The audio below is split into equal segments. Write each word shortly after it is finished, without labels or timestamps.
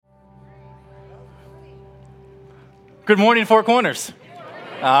Good morning, Four Corners.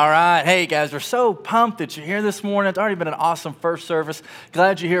 All right. Hey, guys, we're so pumped that you're here this morning. It's already been an awesome first service.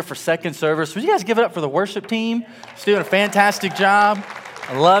 Glad you're here for second service. Would you guys give it up for the worship team? It's doing a fantastic job.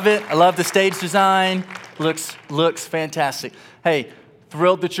 I love it. I love the stage design. Looks fantastic. Hey,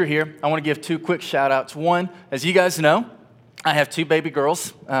 thrilled that you're here. I want to give two quick shout-outs. One, as you guys know, I have two baby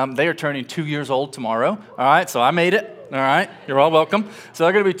girls. They are turning 2 years old tomorrow. All right, so I made it. All right, you're all welcome. So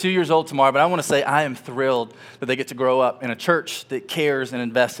they're going to be 2 years old tomorrow, but I want to say I am thrilled that they get to grow up in a church that cares and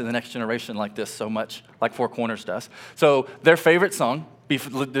invests in the next generation like this so much, like Four Corners does. So their favorite song, this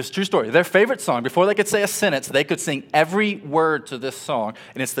is a true story, their favorite song, before they could say a sentence, they could sing every word to this song,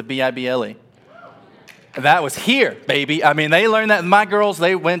 and it's the B-I-B-L-E. That was here, baby. I mean, they learned that. My girls,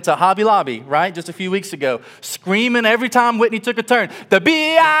 they went to Hobby Lobby, right, just a few weeks ago, screaming every time Whitney took a turn, the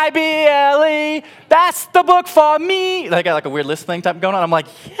B-I-B-L-E, that's the book for me. They got like a weird list thing type going on. I'm like,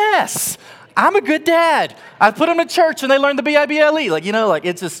 yes, I'm a good dad. I put them to church and they learned the B-I-B-L-E.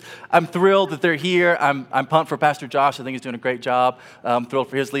 It's just, I'm thrilled that they're here. I'm pumped for Pastor Josh. I think he's doing a great job. I'm thrilled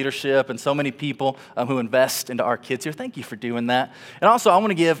for his leadership and so many people who invest into our kids here. Thank you for doing that. And also, I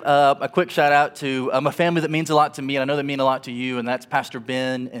want to give a quick shout out to a family that means a lot to me, and I know they mean a lot to you, and that's Pastor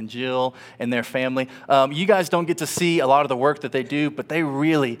Ben and Jill and their family. You guys don't get to see a lot of the work that they do, but they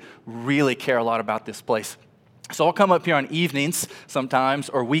really, really care a lot about this place. So I'll come up here on evenings sometimes,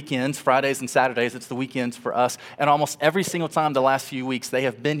 or weekends, Fridays and Saturdays. It's the weekends for us. And almost every single time the last few weeks, they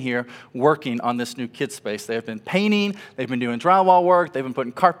have been here working on this new kids space. They have been painting. They've been doing drywall work. They've been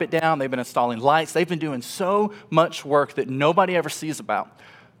putting carpet down. They've been installing lights. They've been doing so much work that nobody ever sees about.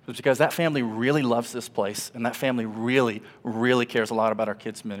 It's because that family really loves this place, and that family really, really cares a lot about our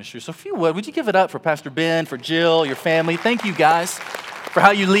kids' ministry. So if you would you give it up for Pastor Ben, for Jill, your family. Thank you, guys, for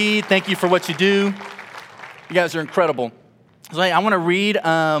how you lead. Thank you for what you do. You guys are incredible. So I want to read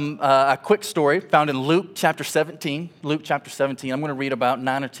a quick story found in Luke chapter 17. Luke chapter 17. I'm going to read about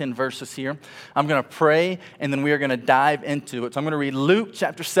 9 or 10 verses here. I'm going to pray, and then we are going to dive into it. So I'm going to read Luke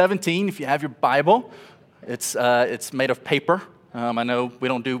chapter 17. If you have your Bible, it's made of paper. I know we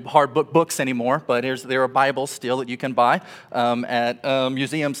don't do hard books anymore, but there are Bibles still that you can buy at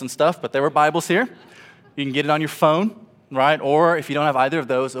museums and stuff. But there were Bibles here. You can get it on your phone. Right? Or if you don't have either of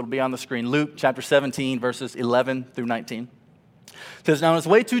those, it'll be on the screen. Luke chapter 17, verses 11 through 19. It says, "Now on his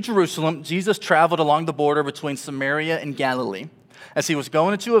way to Jerusalem, Jesus traveled along the border between Samaria and Galilee. As he was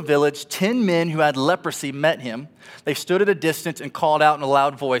going into a village, 10 men who had leprosy met him. They stood at a distance and called out in a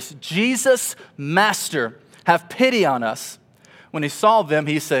loud voice, 'Jesus, Master, have pity on us.' When he saw them,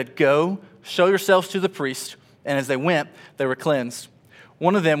 he said, 'Go, show yourselves to the priest.' And as they went, they were cleansed.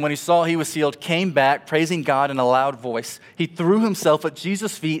 One of them, when he saw he was healed, came back, praising God in a loud voice. He threw himself at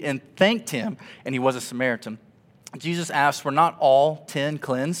Jesus' feet and thanked him, and he was a Samaritan. Jesus asked, 'Were not all 10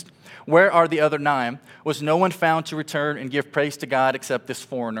 cleansed? Where are the other 9? Was no one found to return and give praise to God except this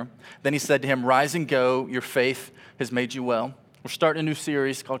foreigner?' Then he said to him, 'Rise and go, your faith has made you well.'" We're starting a new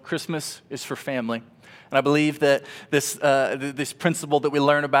series called Christmas is for Family. And I believe that this principle that we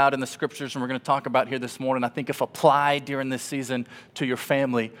learn about in the scriptures and we're going to talk about here this morning, I think if applied during this season to your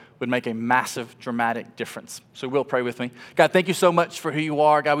family, would make a massive, dramatic difference. So we'll pray with me. God, thank you so much for who you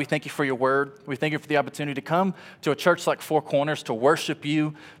are. God, we thank you for your word. We thank you for the opportunity to come to a church like Four Corners, to worship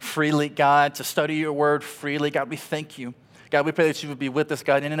you freely, God, to study your word freely. God, we thank you. God, we pray that you would be with us.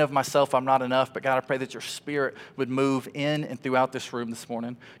 God, in and of myself, I'm not enough, but God, I pray that your spirit would move in and throughout this room this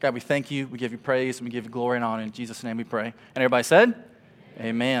morning. God, we thank you, we give you praise, and we give you glory and honor. In Jesus' name we pray. And everybody said,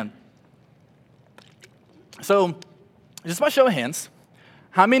 amen. So, just by show of hands,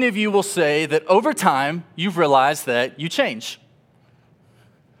 how many of you will say that over time, you've realized that you change?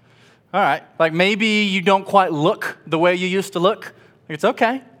 All right, like maybe you don't quite look the way you used to look. It's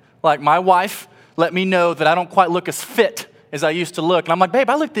okay. Like my wife let me know that I don't quite look as fit as I used to look. And I'm like, babe,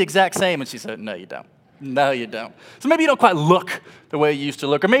 I look the exact same. And she said, no, you don't. No, you don't. So maybe you don't quite look the way you used to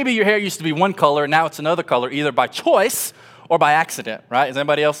look. Or maybe your hair used to be one color and now it's another color, either by choice or by accident, right? Is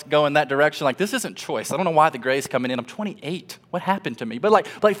anybody else going that direction? Like, this isn't choice. I don't know why the gray's coming in. I'm 28. What happened to me? But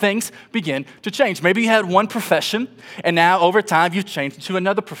like things begin to change. Maybe you had one profession and now over time you've changed to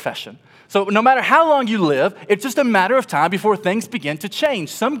another profession. So no matter how long you live, it's just a matter of time before things begin to change.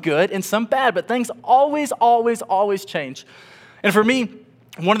 Some good and some bad, but things always, always, always change. And for me,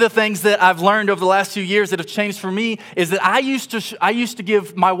 one of the things that I've learned over the last few years that have changed for me is that I used to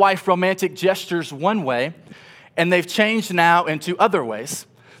give my wife romantic gestures one way, and they've changed now into other ways.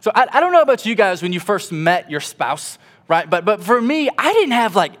 So I don't know about you guys when you first met your spouse, right? But for me, I didn't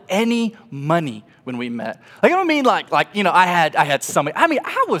have like any money when we met. Like I don't mean like I had some. I mean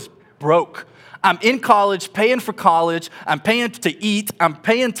I was broke. I'm in college, paying for college. I'm paying to eat. I'm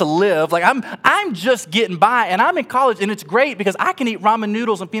paying to live. Like I'm just getting by, and I'm in college, and it's great because I can eat ramen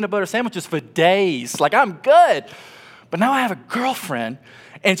noodles and peanut butter sandwiches for days. Like I'm good. But now I have a girlfriend,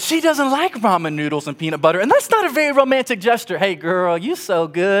 and she doesn't like ramen noodles and peanut butter, and that's not a very romantic gesture. Hey, girl, you so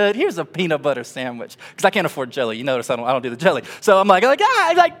good. Here's a peanut butter sandwich. Because I can't afford jelly. You notice I don't do the jelly. So I'm like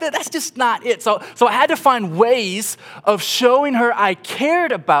that's just not it. So I had to find ways of showing her I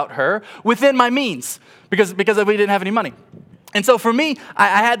cared about her within my means because we didn't have any money. And so for me, I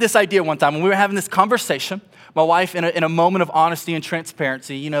had this idea one time when we were having this conversation. My wife, in a moment of honesty and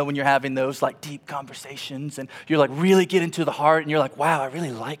transparency, you know, when you're having those like deep conversations and you're like really getting to the heart and you're like, wow, I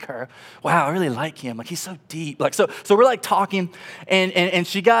really like her. Wow, I really like him. Like he's so deep. Like so we're like talking and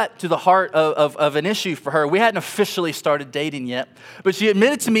she got to the heart of an issue for her. We hadn't officially started dating yet, but she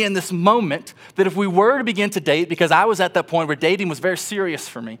admitted to me in this moment that if we were to begin to date, because I was at that point where dating was very serious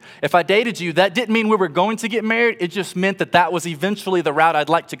for me. If I dated you, that didn't mean we were going to get married. It just meant that was eventually the route I'd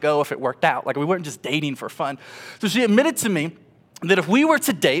like to go if it worked out. Like we weren't just dating for fun. So she admitted to me that if we were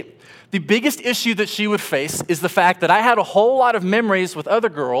to date, the biggest issue that she would face is the fact that I had a whole lot of memories with other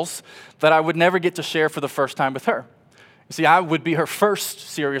girls that I would never get to share for the first time with her. You see, I would be her first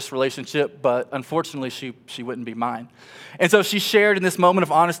serious relationship, but unfortunately, she wouldn't be mine. And so she shared in this moment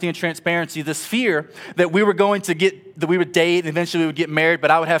of honesty and transparency this fear that we would date, and eventually we would get married, but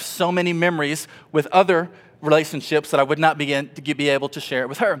I would have so many memories with other relationships that I would not be able to share it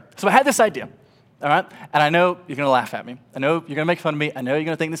with her. So I had this idea. All right? And I know you're going to laugh at me. I know you're going to make fun of me. I know you're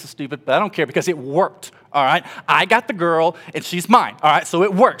going to think this is stupid, but I don't care because it worked. All right? I got the girl, and she's mine. All right? So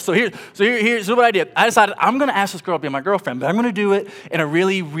it worked. So here's what I did. I decided I'm going to ask this girl to be my girlfriend, but I'm going to do it in a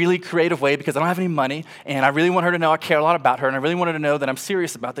really, really creative way because I don't have any money, and I really want her to know I care a lot about her, and I really want her to know that I'm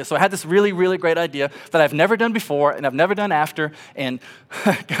serious about this. So I had this really, really great idea that I've never done before, and I've never done after, and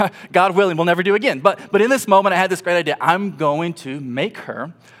God willing, we'll never do again. But in this moment, I had this great idea. I'm going to make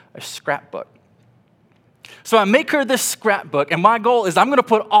her a scrapbook. So I make her this scrapbook, and my goal is I'm going to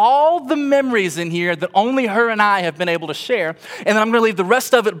put all the memories in here that only her and I have been able to share, and then I'm going to leave the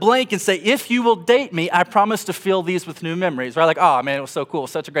rest of it blank and say, if you will date me, I promise to fill these with new memories. Right? Like, oh, man, it was so cool.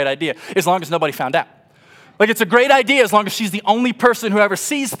 Such a great idea, as long as nobody found out. Like, it's a great idea as long as she's the only person who ever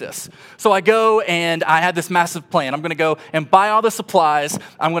sees this. So I go and I had this massive plan. I'm going to go and buy all the supplies.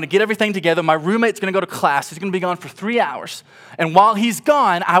 I'm going to get everything together. My roommate's going to go to class. He's going to be gone for 3 hours. And while he's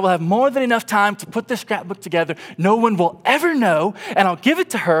gone, I will have more than enough time to put this scrapbook together. No one will ever know, and I'll give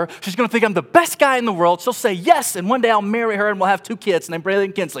it to her. She's going to think I'm the best guy in the world. She'll say yes, and one day I'll marry her, and we'll have 2 kids named Braylen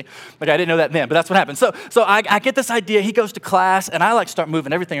and Kinsley. Like, I didn't know that then, but that's what happened. So I get this idea. He goes to class, and I start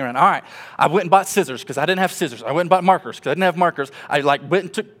moving everything around. All right, I went and bought scissors because I didn't have scissors. I went and bought markers because I didn't have markers. I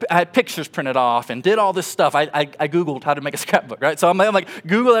had pictures printed off and did all this stuff. I Googled how to make a scrapbook, right? So I'm like,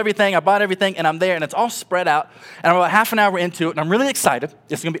 Google everything. I bought everything, and I'm there, and it's all spread out. And I'm about half an hour into it, and I'm really excited.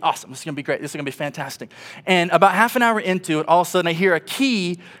 This is going to be awesome. This is going to be great. This is going to be fantastic. And about half an hour into it, all of a sudden, I hear a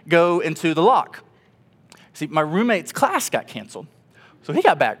key go into the lock. See, my roommate's class got canceled, so he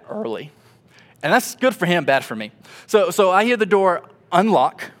got back early. And that's good for him, bad for me. So I hear the door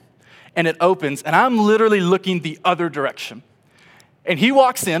unlock, and it opens, and I'm literally looking the other direction. And he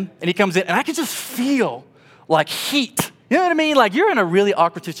walks in, and he comes in, and I can just feel like heat. You know what I mean? Like, you're in a really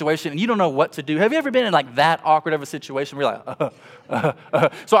awkward situation, and you don't know what to do. Have you ever been in like that awkward of a situation where you're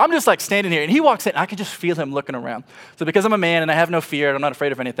like, So I'm just like standing here, and he walks in, and I can just feel him looking around. So because I'm a man, and I have no fear, and I'm not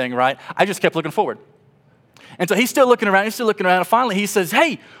afraid of anything, right? I just kept looking forward. And so he's still looking around, and finally he says,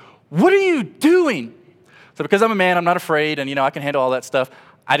 hey, what are you doing? So because I'm a man, I'm not afraid, and I can handle all that stuff.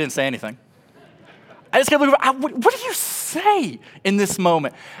 I didn't say anything. I just kept looking what do you say in this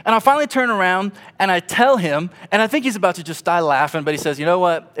moment? And I finally turn around and I tell him, and I think he's about to just die laughing, but he says, you know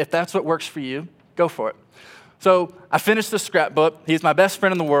what? If that's what works for you, go for it. So I finished the scrapbook. He's my best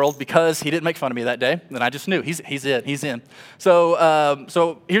friend in the world because he didn't make fun of me that day. And I just knew he's in.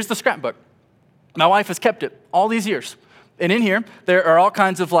 So here's the scrapbook. My wife has kept it all these years. And in here, there are all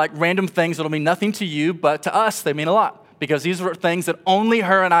kinds of like random things that'll mean nothing to you, but to us, they mean a lot. Because these are things that only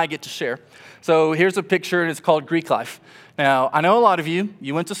her and I get to share. So here's a picture, and it's called Greek life. Now, I know a lot of you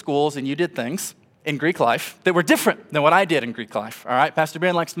went to schools and you did things in Greek life that were different than what I did in Greek life, all right? Pastor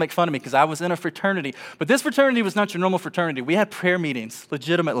Ben likes to make fun of me because I was in a fraternity. But this fraternity was not your normal fraternity. We had prayer meetings,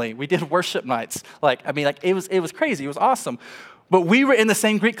 legitimately. We did worship nights. It was crazy. It was awesome. But we were in the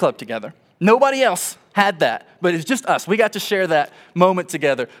same Greek club together. Nobody else had that, but it's just us. We got to share that moment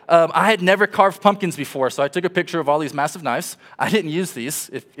together. I had never carved pumpkins before, so I took a picture of all these massive knives. I didn't use these.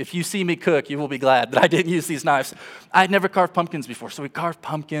 If you see me cook, you will be glad that I didn't use these knives. I had never carved pumpkins before, so we carved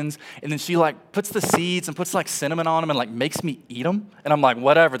pumpkins, and then she like puts the seeds and puts like cinnamon on them and like makes me eat them. And I'm like,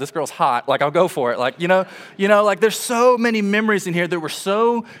 whatever, this girl's hot. Like, I'll go for it. Like, you know, like there's so many memories in here that were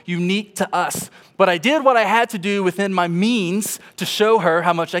so unique to us. But I did what I had to do within my means to show her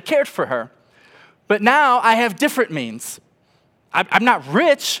how much I cared for her. But now I have different means. I'm not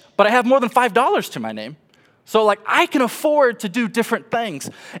rich, but I have more than $5 to my name. So like I can afford to do different things.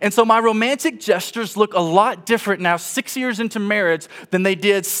 And so my romantic gestures look a lot different now 6 years into marriage than they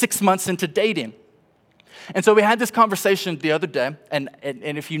did 6 months into dating. And so we had this conversation the other day, and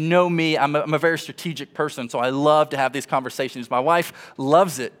if you know me, I'm a very strategic person, so I love to have these conversations. My wife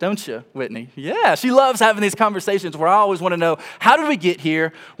loves it, don't you, Whitney? Yeah, she loves having these conversations where I always want to know, how did we get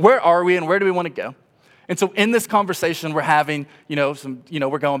here? Where are we, and where do we want to go? And so in this conversation, we're having,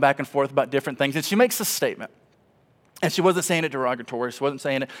 we're going back and forth about different things, and she makes a statement. And she wasn't saying it derogatory. She wasn't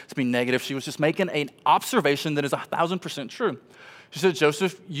saying it to be negative. She was just making an observation that is 1,000% true. She said,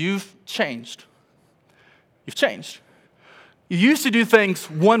 Joseph, you've changed. You've changed. You used to do things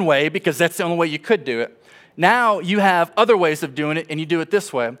one way because that's the only way you could do it. Now you have other ways of doing it, and you do it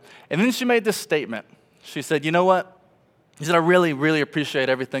this way. And then she made this statement. She said, you know what? She said, I really, really appreciate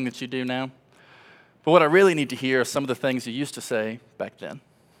everything that you do now. But what I really need to hear are some of the things you used to say back then.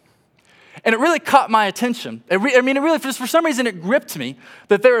 And it really caught my attention. For some reason, it gripped me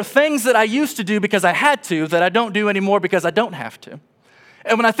that there are things that I used to do because I had to that I don't do anymore because I don't have to.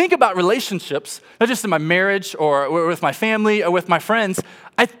 And when I think about relationships, not just in my marriage or with my family or with my friends,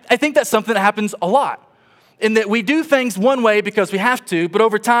 I think that's something that happens a lot. In that we do things one way because we have to, but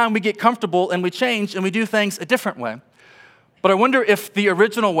over time we get comfortable and we change and we do things a different way. But I wonder if the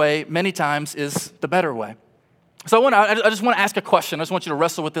original way many times is the better way. So I just want to ask a question. I just want you to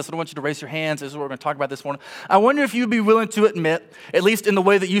wrestle with this. I don't want you to raise your hands. This is what we're going to talk about this morning. I wonder if you'd be willing to admit, at least in the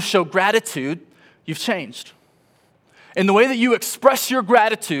way that you show gratitude, you've changed. In the way that you express your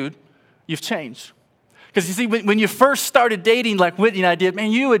gratitude, you've changed. Because you see, when you first started dating like Whitney and I did,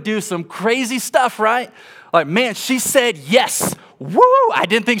 man, you would do some crazy stuff, right? Like, man, she said yes. Woo! I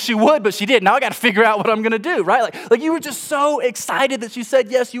didn't think she would, but she did. Now I got to figure out what I'm going to do, right? Like you were just so excited that she said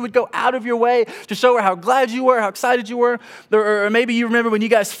yes. You would go out of your way to show her how glad you were, how excited you were. Or maybe you remember when you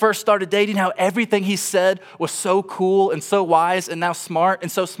guys first started dating, how everything he said was so cool and so wise and now smart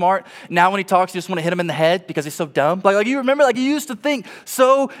and so smart. Now when he talks, you just want to hit him in the head because he's so dumb. Like you remember, like you used to think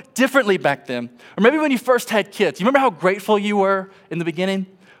so differently back then. Or maybe when you first had kids, you remember how grateful you were in the beginning?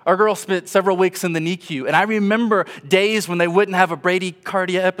 Our girl spent several weeks in the NICU, and I remember days when they wouldn't have a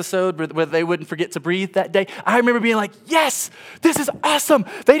bradycardia episode where they wouldn't forget to breathe that day. I remember being like, yes, this is awesome.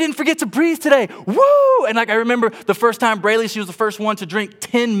 They didn't forget to breathe today. Woo! And like I remember the first time Braylee, she was the first one to drink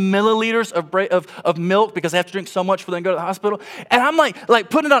 10 milliliters of milk because they have to drink so much before they can go to the hospital. And I'm like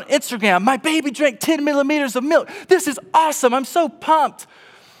putting it on Instagram. My baby drank 10 milliliters of milk. This is awesome. I'm so pumped.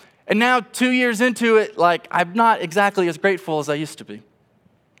 And now 2 years into it, like I'm not exactly as grateful as I used to be.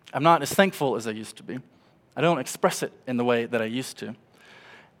 I'm not as thankful as I used to be. I don't express it in the way that I used to.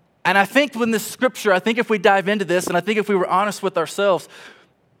 And I think when this scripture, I think if we dive into this, and I think if we were honest with ourselves,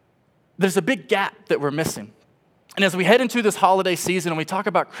 there's a big gap that we're missing. And as we head into this holiday season and we talk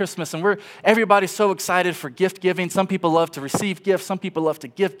about Christmas and everybody's so excited for gift giving. Some people love to receive gifts. Some people love to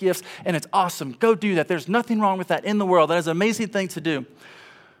give gifts. And it's awesome. Go do that. There's nothing wrong with that in the world. That is an amazing thing to do.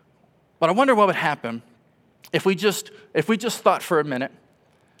 But I wonder what would happen if we just thought for a minute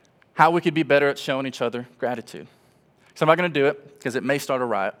how we could be better at showing each other gratitude. So I'm not going to do it because it may start a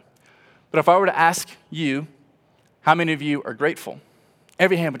riot. But if I were to ask you, how many of you are grateful?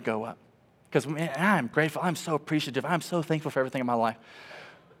 Every hand would go up. Because man, I'm grateful. I'm so appreciative. I'm so thankful for everything in my life.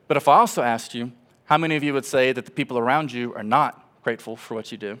 But if I also asked you, how many of you would say that the people around you are not grateful for what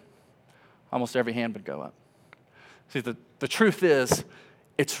you do? Almost every hand would go up. See, the truth is,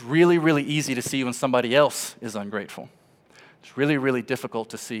 it's really, really easy to see when somebody else is ungrateful. It's really, really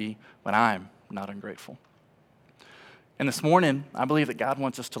difficult to see when I'm not ungrateful. And this morning, I believe that God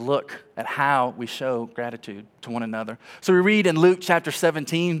wants us to look at how we show gratitude to one another. So we read in Luke chapter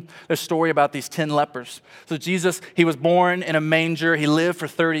 17, the story about these 10 lepers. So Jesus, he was born in a manger. He lived for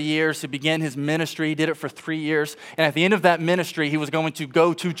 30 years. He began his ministry. He did it for 3 years. And at the end of that ministry, he was going to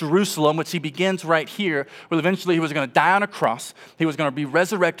go to Jerusalem, which he begins right here, where eventually he was going to die on a cross. He was going to be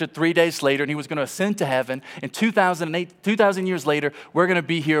resurrected 3 days later, and he was going to ascend to heaven. And 2,000 years later, we're going to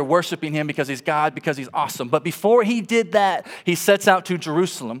be here worshiping him because he's God, because he's awesome. But before he did did that, he sets out to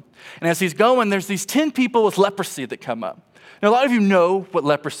Jerusalem. And as he's going, there's these 10 people with leprosy that come up. Now, a lot of you know what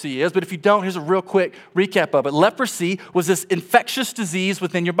leprosy is, but if you don't, here's a real quick recap of it. Leprosy was this infectious disease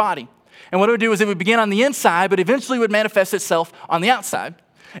within your body. And what it would do is it would begin on the inside, but eventually would manifest itself on the outside.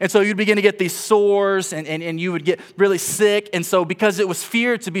 And so you'd begin to get these sores and you would get really sick. And so because it was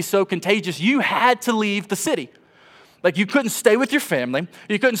feared to be so contagious, you had to leave the city. Like you couldn't stay with your family.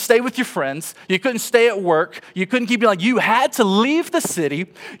 You couldn't stay with your friends. You couldn't stay at work. You couldn't keep like you had to leave the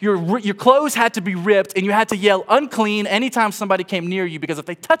city. Your clothes had to be ripped and you had to yell unclean anytime somebody came near you because if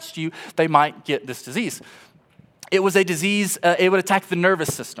they touched you, they might get this disease. It was a disease, it would attack the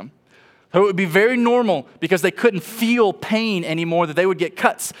nervous system. So it would be very normal because they couldn't feel pain anymore that they would get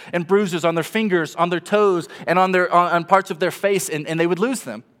cuts and bruises on their fingers, on their toes, and on parts of their face, and they would lose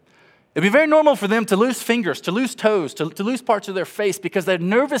them. It'd be very normal for them to lose fingers, to lose toes, to lose parts of their face because their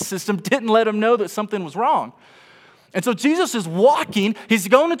nervous system didn't let them know that something was wrong. And so Jesus is walking, he's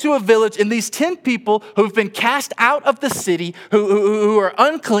going into a village, and these 10 people who've been cast out of the city, who are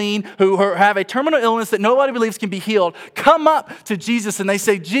unclean, who have a terminal illness that nobody believes can be healed, come up to Jesus and they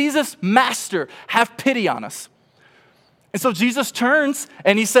say, Jesus, Master, have pity on us. And so Jesus turns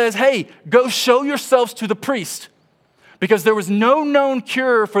and he says, hey, go show yourselves to the priest. Because there was no known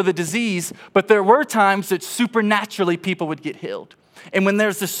cure for the disease, but there were times that supernaturally people would get healed. And when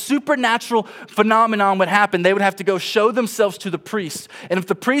there's this supernatural phenomenon would happen, they would have to go show themselves to the priest. And if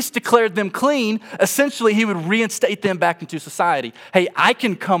the priest declared them clean, essentially he would reinstate them back into society. Hey, I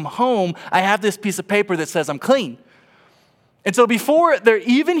can come home. I have this piece of paper that says I'm clean. And so before they're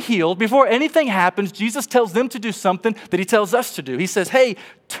even healed, before anything happens, Jesus tells them to do something that he tells us to do. He says, hey,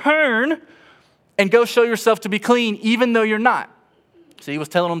 turn and go show yourself to be clean, even though you're not. So he was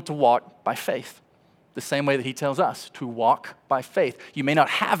telling them to walk by faith. The same way that he tells us to walk by faith. You may not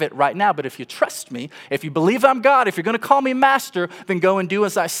have it right now, but if you trust me, if you believe I'm God, if you're going to call me master, then go and do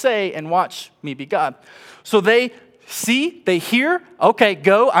as I say and watch me be God. So they see, they hear, okay,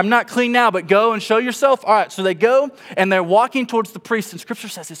 go. I'm not clean now, but go and show yourself. All right, so they go and they're walking towards the priest, and Scripture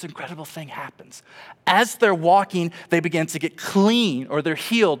says this incredible thing happens. As they're walking, they begin to get clean, or they're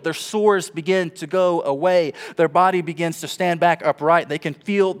healed. Their sores begin to go away. Their body begins to stand back upright. They can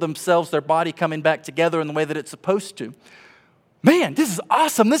feel themselves, their body coming back together in the way that it's supposed to. Man, this is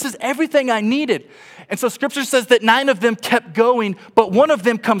awesome. This is everything I needed. And so Scripture says that 9 of them kept going, but one of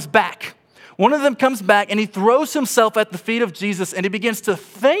them comes back. One of them comes back and he throws himself at the feet of Jesus and he begins to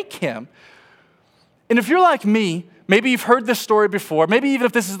thank him. And if you're like me, maybe you've heard this story before, maybe even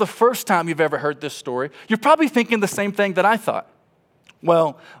if this is the first time you've ever heard this story, you're probably thinking the same thing that I thought.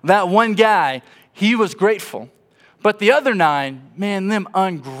 Well, that one guy, he was grateful. But the other 9, man, them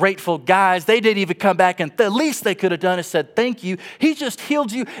ungrateful guys, they didn't even come back, and the least they could have done is said, thank you. He just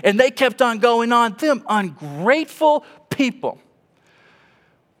healed you, and they kept on going on. Them ungrateful people.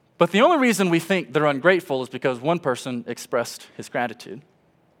 But the only reason we think they're ungrateful is because one person expressed his gratitude.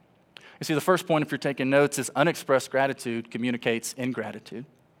 You see, the first point, if you're taking notes, is unexpressed gratitude communicates ingratitude.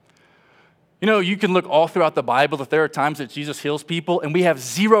 You know, you can look all throughout the Bible that there are times that Jesus heals people, and we have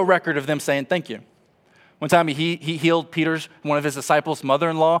zero record of them saying thank you. One time he healed Peter's, one of his disciples'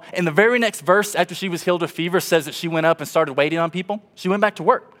 mother-in-law, and the very next verse after she was healed of fever says that she went up and started waiting on people. She went back to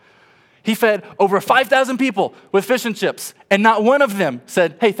work. He fed over 5,000 people with fish and chips, and not one of them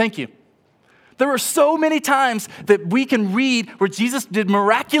said, hey, thank you. There are so many times that we can read where Jesus did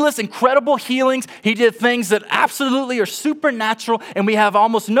miraculous, incredible healings. He did things that absolutely are supernatural, and we have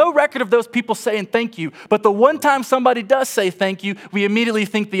almost no record of those people saying thank you. But the one time somebody does say thank you, we immediately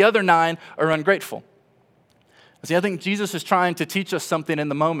think the other 9 are ungrateful. See, I think Jesus is trying to teach us something in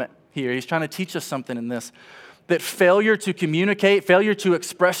the moment here. He's trying to teach us something in this. That failure to communicate, failure to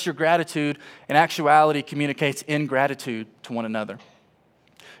express your gratitude, in actuality communicates ingratitude to one another.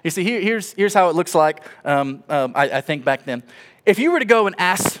 You see, here's how it looks like, I think back then. If you were to go and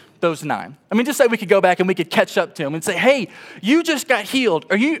ask those 9, I mean, just say we could go back and we could catch up to them and say, hey, you just got healed.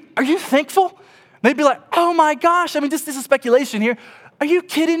 Are you thankful? They'd be like, oh my gosh, I mean, this is speculation here. Are you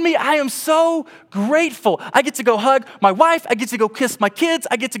kidding me? I am so grateful. I get to go hug my wife. I get to go kiss my kids.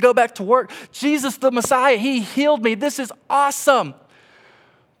 I get to go back to work. Jesus, the Messiah, he healed me. This is awesome.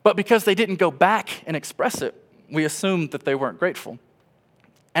 But because they didn't go back and express it, we assumed that they weren't grateful.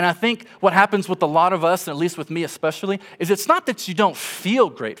 And I think what happens with a lot of us, and at least with me especially, is it's not that you don't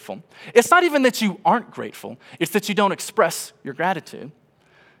feel grateful. It's not even that you aren't grateful. It's that you don't express your gratitude.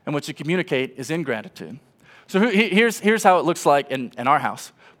 And what you communicate is ingratitude. So here's how it looks like in our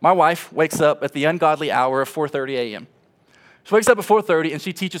house. My wife wakes up at the ungodly hour of 4:30 a.m. She wakes up at 4:30 and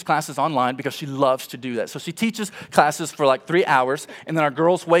she teaches classes online because she loves to do that. So she teaches classes for like 3 hours, and then our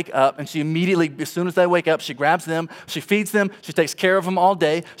girls wake up, and she immediately, as soon as they wake up, she grabs them, she feeds them, she takes care of them all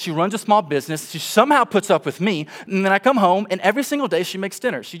day. She runs a small business. She somehow puts up with me, and then I come home, and every single day she makes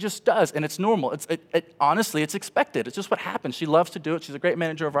dinner. She just does, and it's normal. Honestly, it's expected. It's just what happens. She loves to do it. She's a great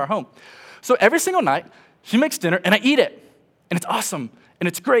manager of our home. So every single night, she makes dinner, and I eat it, and it's awesome, and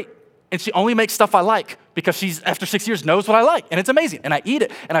it's great. And she only makes stuff I like because she's, after 6 years, knows what I like. And it's amazing. And I eat it,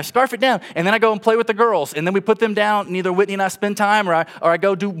 and I scarf it down, and then I go and play with the girls. And then we put them down, and either Whitney and I spend time, or I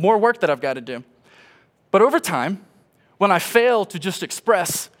go do more work that I've got to do. But over time, when I fail to just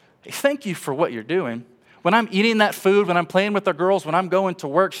express, hey, thank you for what you're doing, when I'm eating that food, when I'm playing with the girls, when I'm going to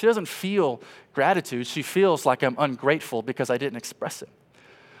work, she doesn't feel gratitude. She feels like I'm ungrateful because I didn't express it.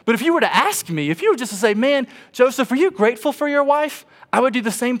 But if you were to ask me, if you were just to say, man, Joseph, are you grateful for your wife? I would do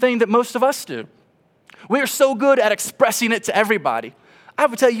the same thing that most of us do. We are so good at expressing it to everybody. I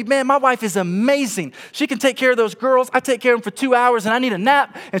would tell you, man, my wife is amazing. She can take care of those girls. I take care of them for 2 hours, and I need a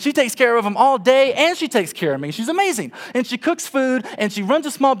nap, and she takes care of them all day, and she takes care of me. She's amazing. And she cooks food, and she runs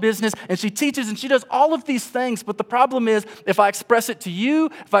a small business, and she teaches, and she does all of these things. But the problem is, if I express it to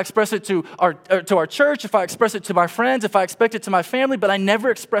you, if I express it to our church, if I express it to my friends, if I expect it to my family, but I never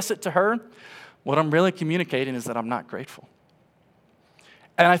express it to her, what I'm really communicating is that I'm not grateful.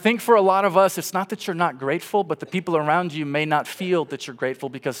 And I think for a lot of us, it's not that you're not grateful, but the people around you may not feel that you're grateful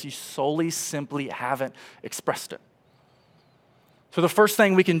because you simply haven't expressed it. So the first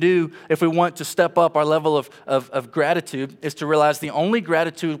thing we can do if we want to step up our level of gratitude is to realize the only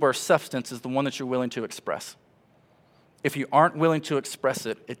gratitude where substance is the one that you're willing to express. If you aren't willing to express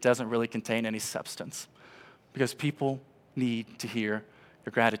it, it doesn't really contain any substance because people need to hear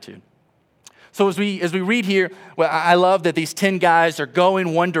your gratitude. So as we read here, well, I love that these 10 guys are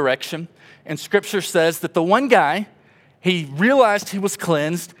going one direction, and Scripture says that the one guy, he realized he was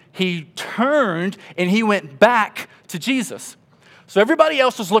cleansed, he turned, and he went back to Jesus. So everybody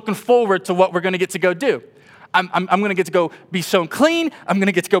else was looking forward to what we're going to get to go do. I'm going to get to go be shown clean. I'm going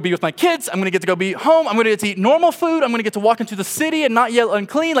to get to go be with my kids. I'm going to get to go be home. I'm going to get to eat normal food. I'm going to get to walk into the city and not yell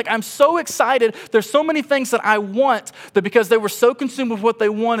unclean. Like, I'm so excited. There's so many things that I want that because they were so consumed with what they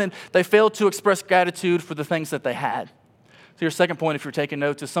wanted, they failed to express gratitude for the things that they had. So your second point, if you're taking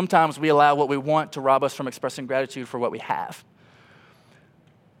notes, is sometimes we allow what we want to rob us from expressing gratitude for what we have.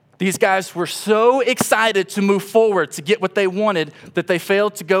 These guys were so excited to move forward, to get what they wanted, that they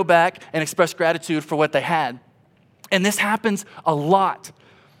failed to go back and express gratitude for what they had. And this happens a lot.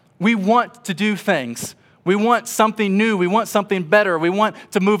 We want to do things. We want something new. We want something better. We want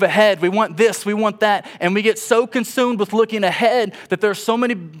to move ahead. We want this. We want that. And we get so consumed with looking ahead that there are so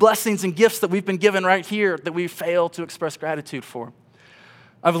many blessings and gifts that we've been given right here that we fail to express gratitude for.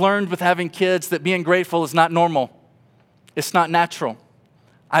 I've learned with having kids that being grateful is not normal. It's not natural.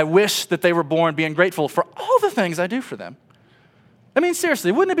 I wish that they were born being grateful for all the things I do for them. I mean,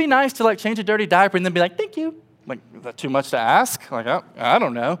 seriously, wouldn't it be nice to change a dirty diaper and then be like, thank you? Like, is that too much to ask? I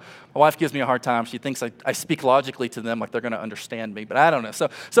don't know. My wife gives me a hard time. She thinks I speak logically to them like they're going to understand me, but I don't know.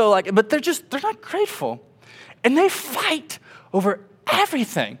 But they're not grateful. And they fight over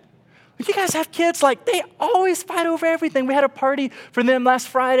everything. If you guys have kids, they always fight over everything. We had a party for them last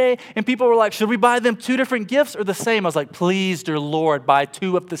Friday, and people were like, should we buy them 2 different gifts or the same? I was like, please, dear Lord, buy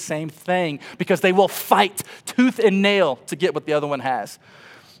 2 of the same thing because they will fight tooth and nail to get what the other one has.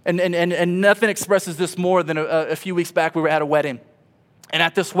 And nothing expresses this more than a few weeks back we were at a wedding. And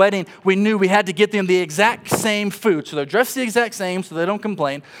at this wedding, we knew we had to get them the exact same food. So they're dressed the exact same so they don't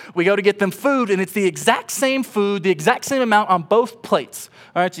complain. We go to get them food, and it's the exact same food, the exact same amount on both plates.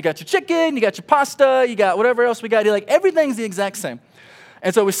 All right, so you got your chicken, you got your pasta, you got whatever else we got. Everything's the exact same.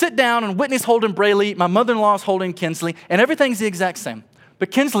 And so we sit down, and Whitney's holding Braylee, my mother-in-law's holding Kinsley, and everything's the exact same. But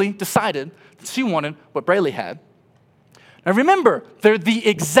Kinsley decided that she wanted what Braylee had. Now remember, they're the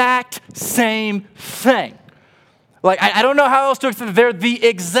exact same thing. I don't know how else to explain it. They're the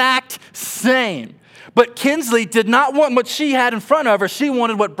exact same. But Kinsley did not want what she had in front of her. She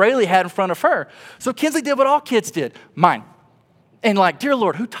wanted what Braylee had in front of her. So Kinsley did what all kids did, mine. And dear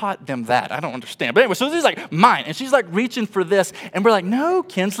Lord, who taught them that? I don't understand. But anyway, so she's like, mine. And she's reaching for this. And we're like, no,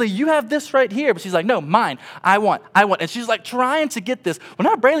 Kinsley, you have this right here. But she's like, no, mine. I want. And she's trying to get this. Well,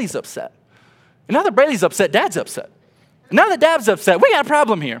 now Brayley's upset. And now that Brayley's upset, Dad's upset. And now that Dad's upset, we got a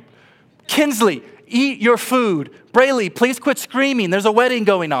problem here. Kinsley, eat your food. Braylee, please quit screaming. There's a wedding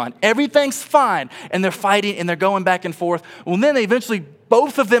going on. Everything's fine. And they're fighting and they're going back and forth. Well, then they eventually,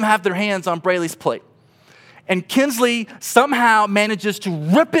 both of them have their hands on Brayley's plate. And Kinsley somehow manages to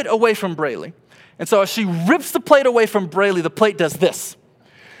rip it away from Braylee. And so as she rips the plate away from Braylee, the plate does this.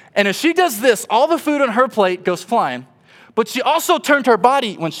 And as she does this, all the food on her plate goes flying. But she also turned her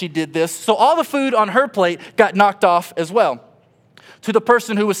body when she did this, so all the food on her plate got knocked off as well, to the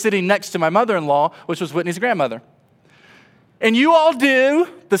person who was sitting next to my mother-in-law, which was Whitney's grandmother. And you all do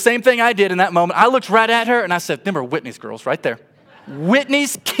the same thing I did in that moment. I looked right at her and I said, them are Whitney's girls right there.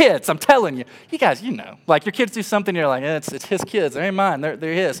 Whitney's kids, I'm telling you. You guys, you know, like your kids do something, you're like, it's his kids, they ain't mine, they're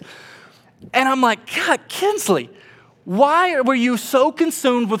his. And I'm like, God, Kinsley, why were you so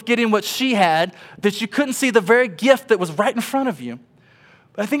consumed with getting what she had that you couldn't see the very gift that was right in front of you?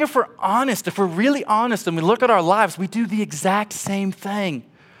 But I think if we're honest, if we're really honest and we look at our lives, we do the exact same thing.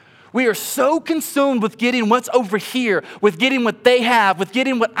 We are so consumed with getting what's over here, with getting what they have, with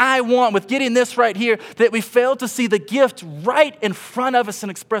getting what I want, with getting this right here, that we fail to see the gift right in front of us and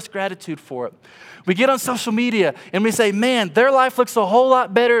express gratitude for it. We get on social media and we say, man, their life looks a whole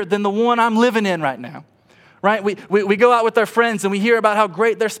lot better than the one I'm living in right now. Right? We go out with our friends and we hear about how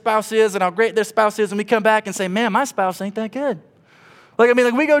great their spouse is and how great their spouse is, and we come back and say, man, my spouse ain't that good. Like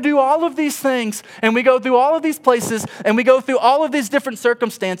we go do all of these things and we go through all of these places and we go through all of these different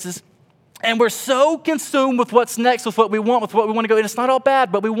circumstances, and we're so consumed with what's next, with what we want to go. And it's not all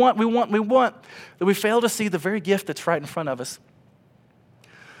bad, but we want, that we fail to see the very gift that's right in front of us.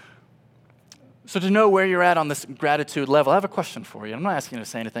 So to know where you're at on this gratitude level, I have a question for you. I'm not asking you to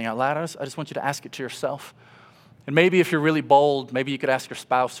say anything out loud. I just want you to ask it to yourself. And maybe if you're really bold, maybe you could ask your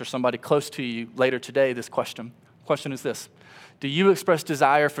spouse or somebody close to you later today this question. The question is this: do you express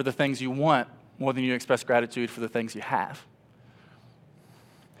desire for the things you want more than you express gratitude for the things you have?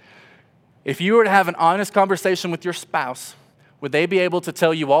 If you were to have an honest conversation with your spouse, would they be able to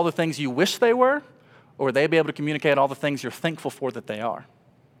tell you all the things you wish they were, or would they be able to communicate all the things you're thankful for that they are?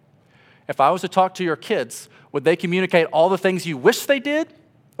 If I was to talk to your kids, would they communicate all the things you wish they did,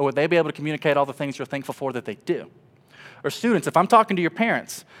 or would they be able to communicate all the things you're thankful for that they do? Or students, if I'm talking to your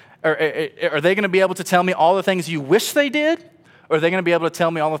parents, are they going to be able to tell me all the things you wish they did, or are they going to be able to tell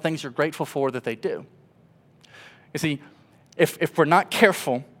me all the things you're grateful for that they do? You see, if we're not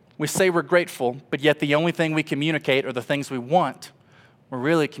careful, we say we're grateful, but yet the only thing we communicate are the things we want. We're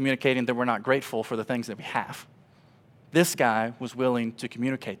really communicating that we're not grateful for the things that we have. This guy was willing to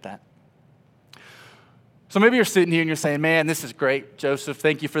communicate that. So maybe you're sitting here and you're saying, man, this is great, Joseph.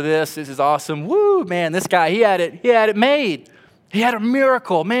 Thank you for this. This is awesome. Woo, man, this guy, he had it made. He had a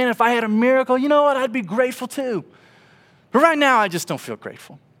miracle. Man, if I had a miracle, you know what? I'd be grateful too. But right now, I just don't feel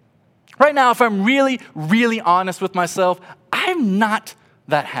grateful. Right now, if I'm really, really honest with myself, I'm not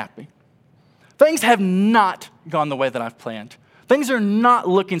that happy. Things have not gone the way that I've planned. Things are not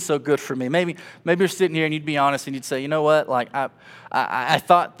looking so good for me. Maybe you're sitting here and you'd be honest and you'd say, you know what, like I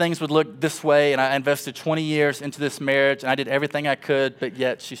thought things would look this way, and I invested 20 years into this marriage and I did everything I could, but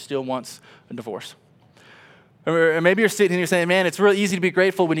yet she still wants a divorce. Or maybe you're sitting here and you're saying, man, it's really easy to be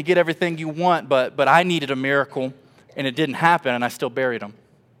grateful when you get everything you want, but I needed a miracle and it didn't happen and I still buried them.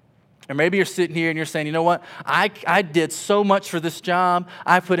 Or maybe you're sitting here and you're saying, you know what, I did so much for this job.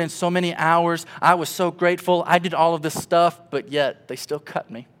 I put in so many hours. I was so grateful. I did all of this stuff, but yet they still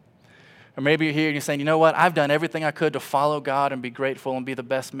cut me. Or maybe you're here and you're saying, you know what, I've done everything I could to follow God and be grateful and be the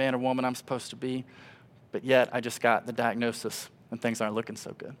best man or woman I'm supposed to be, but yet I just got the diagnosis and things aren't looking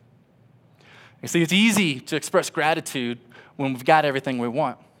so good. You see, it's easy to express gratitude when we've got everything we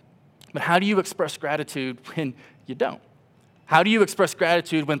want. But how do you express gratitude when you don't? How do you express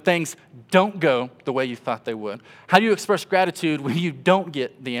gratitude when things don't go the way you thought they would? How do you express gratitude when you don't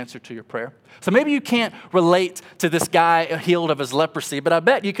get the answer to your prayer? So maybe you can't relate to this guy healed of his leprosy, but I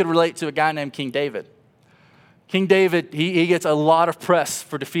bet you could relate to a guy named King David. King David, he gets a lot of press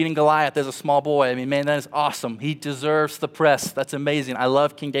for defeating Goliath as a small boy. I mean, man, that is awesome. He deserves the press. That's amazing. I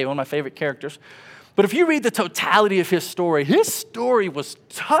love King David, one of my favorite characters. But if you read the totality of his story was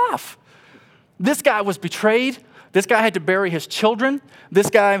tough. This guy was betrayed. This guy had to bury his children. This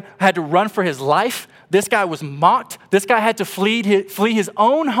guy had to run for his life. This guy was mocked. This guy had to flee his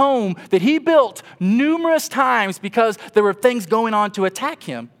own home that he built numerous times because there were things going on to attack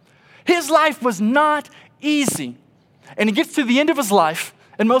him. His life was not easy. And he gets to the end of his life,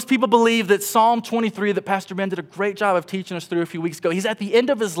 and most people believe that Psalm 23 that Pastor Ben did a great job of teaching us through a few weeks ago, he's at the end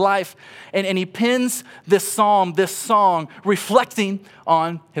of his life, and he pens this psalm, this song, reflecting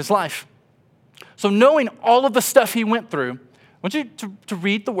on his life. So knowing all of the stuff he went through, I want you to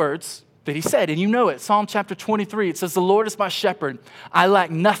read the words that he said, and you know it. Psalm chapter 23, it says, "The Lord is my shepherd. I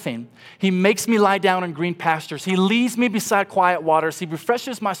lack nothing. He makes me lie down in green pastures. He leads me beside quiet waters. He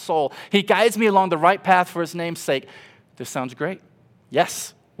refreshes my soul. He guides me along the right path for his name's sake." This sounds great.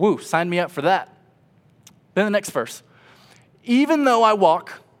 Yes. Woo, sign me up for that. Then the next verse. "Even though I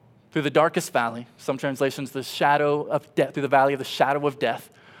walk through the darkest valley," some translations, the shadow of death, through the valley of the shadow of death,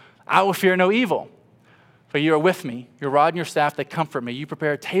 "I will fear no evil, For you are with me, your rod and your staff, they comfort me. You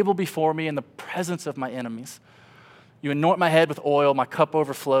prepare a table before me in the presence of my enemies. You anoint my head with oil, my cup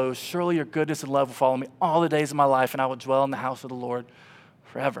overflows. Surely your goodness and love will follow me all the days of my life, and I will dwell in the house of the Lord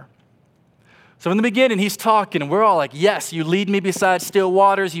forever. So in the beginning, he's talking, and we're all like, yes, you lead me beside still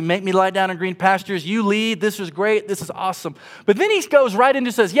waters. You make me lie down in green pastures. You lead. This is great. This is awesome. But then he goes right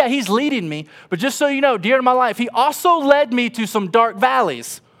into says, yeah, he's leading me. But just so you know, dear to my life, he also led me to some dark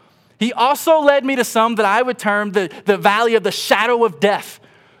valleys. He also led me to some that I would term the valley of the shadow of death.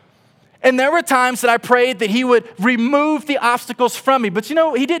 And there were times that I prayed that he would remove the obstacles from me. But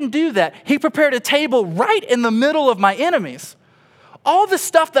he didn't do that. He prepared a table right in the middle of my enemies. All the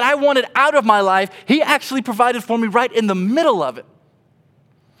stuff that I wanted out of my life, he actually provided for me right in the middle of it.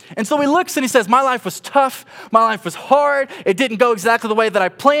 And so he looks and he says, my life was tough. My life was hard. It didn't go exactly the way that I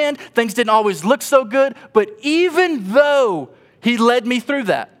planned. Things didn't always look so good. But even though he led me through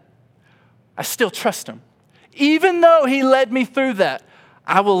that, I still trust him. Even though he led me through that,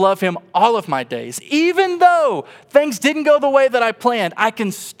 I will love him all of my days. Even though things didn't go the way that I planned, I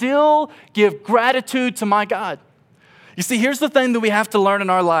can still give gratitude to my God. You see, here's the thing that we have to learn in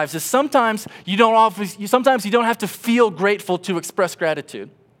our lives is sometimes you don't have to feel grateful to express gratitude.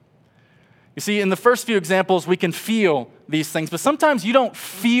 You see, in the first few examples, we can feel these things, but sometimes you don't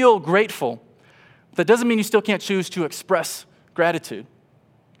feel grateful. That doesn't mean you still can't choose to express gratitude.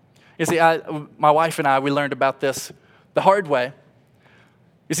 You see, my wife and I, we learned about this the hard way.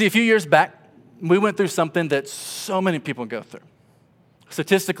 You see, a few years back, we went through something that so many people go through.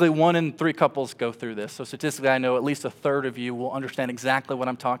 Statistically, 1 in 3 couples go through this. So statistically, I know at least a third of you will understand exactly what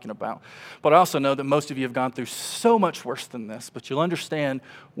I'm talking about. But I also know that most of you have gone through so much worse than this, but you'll understand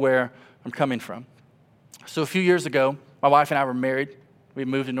where I'm coming from. So a few years ago, my wife and I were married. We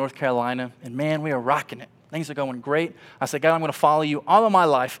moved to North Carolina, and man, we are rocking it. Things are going great. I said, God, I'm going to follow you all of my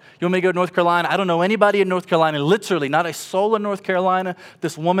life. You want me to go to North Carolina? I don't know anybody in North Carolina, literally, not a soul in North Carolina.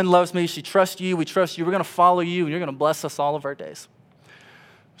 This woman loves me. She trusts you. We trust you. We're going to follow you, and you're going to bless us all of our days.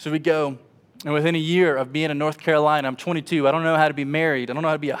 So we go, and within a year of being in North Carolina, I'm 22. I don't know how to be married. I don't know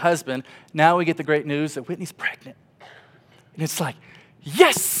how to be a husband. Now we get the great news that Whitney's pregnant. And it's like,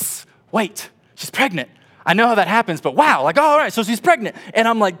 yes! Wait, she's pregnant. I know how that happens, but wow, all right, so she's pregnant. And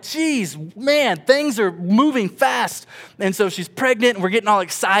I'm like, geez, man, things are moving fast. And so she's pregnant, and we're getting all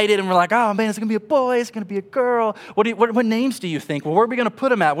excited, and we're like, oh, man, it's going to be a boy, it's going to be a girl. What names do you think? Well, where are we going to put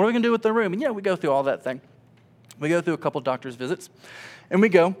them at? What are we going to do with the room? And we go through all that thing. We go through a couple doctor's visits, and we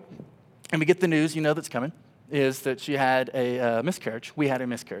go, and we get the news, that's coming, is that she had a miscarriage. We had a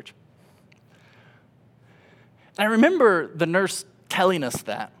miscarriage. And I remember the nurse telling us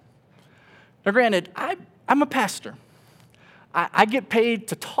that. Now, granted, I'm a pastor. I get paid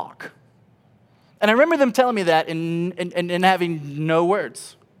to talk. And I remember them telling me that and having no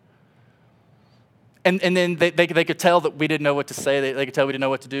words. And then they could tell that we didn't know what to say. They could tell we didn't know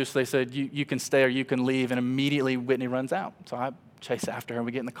what to do. So they said, you can stay or you can leave. And immediately Whitney runs out. So I chase after her, and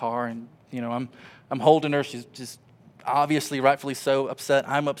we get in the car. And, I'm holding her. She's just obviously, rightfully so, upset.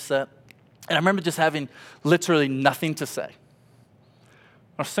 I'm upset. And I remember just having literally nothing to say.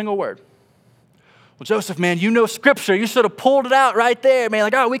 Not a single word. Well, Joseph, man, you know Scripture. You should have pulled it out right there,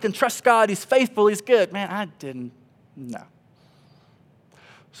 man. We can trust God. He's faithful. He's good. Man, I didn't know.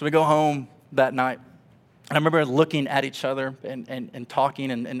 So we go home that night. And I remember looking at each other and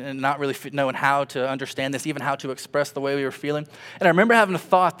talking and not really knowing how to understand this, even how to express the way we were feeling. And I remember having a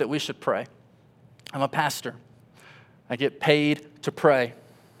thought that we should pray. I'm a pastor. I get paid to pray.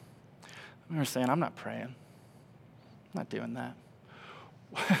 I remember saying, I'm not praying. I'm not doing that.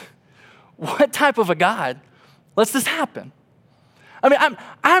 What type of a God lets this happen? I mean,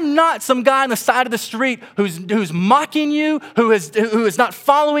 I'm not some guy on the side of the street who's mocking you, who is not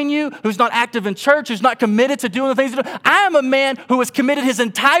following you, who's not active in church, who's not committed to doing the things you do. I am a man who has committed his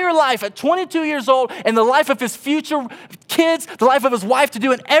entire life at 22 years old and the life of his future kids, the life of his wife to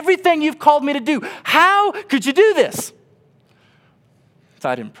doing everything you've called me to do. How could you do this? So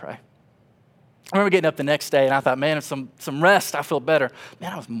I didn't pray. I remember getting up the next day and I thought, man, if some rest, I feel better.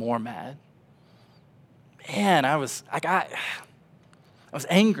 Man, I was more mad. Man, I was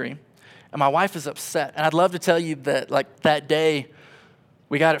angry, and my wife is upset. And I'd love to tell you that, that day,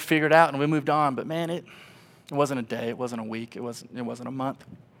 we got it figured out and we moved on. But man, it wasn't a day, it wasn't a week, it wasn't a month.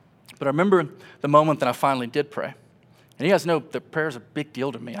 But I remember the moment that I finally did pray. And you guys know that prayer is a big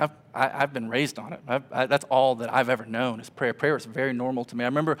deal to me. I've been raised on it. That's all that I've ever known is prayer. Prayer is very normal to me. I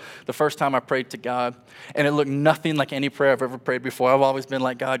remember the first time I prayed to God, and it looked nothing like any prayer I've ever prayed before. I've always been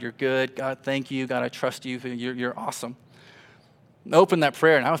like, God, you're good. God, thank you. God, I trust you. You're awesome. I opened that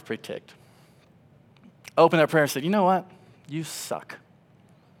prayer, and I was pretty ticked. I opened that prayer and said, you know what? You suck.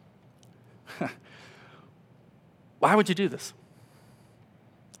 Why would you do this?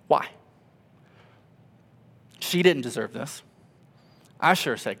 Why? She didn't deserve this. I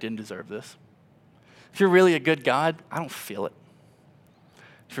sure as heck didn't deserve this. If you're really a good God, I don't feel it.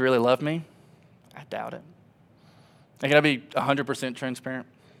 If you really love me, I doubt it. And can I be 100% transparent?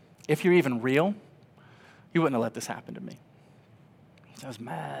 If you're even real, you wouldn't have let this happen to me. I was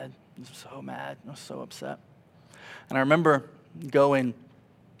mad. I was so mad. I was so upset. And I remember going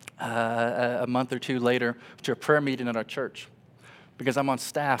a month or two later to a prayer meeting at our church because I'm on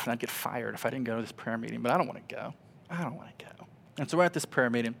staff and I'd get fired if I didn't go to this prayer meeting, but I don't want to go. I don't want to go. And so we're at this prayer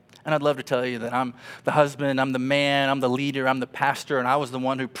meeting, and I'd love to tell you that I'm the husband, I'm the man, I'm the leader, I'm the pastor, and I was the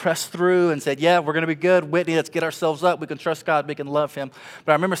one who pressed through and said, yeah, we're going to be good. Whitney, let's get ourselves up. We can trust God. We can love him.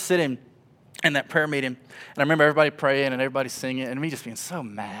 But I remember sitting in that prayer meeting, and I remember everybody praying and everybody singing, and me just being so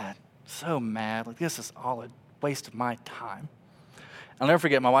mad. Like, this is all a waste of my time. I'll never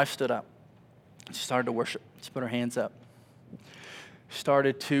forget, my wife stood up. She started to worship. She put her hands up.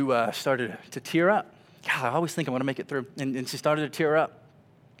 Started to tear up. God, I always think I'm going to make it through. And she started to tear up.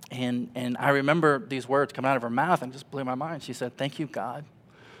 And I remember these words coming out of her mouth and just blew my mind. She said, thank you, God.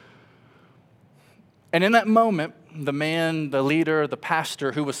 And in that moment, the man, the leader, the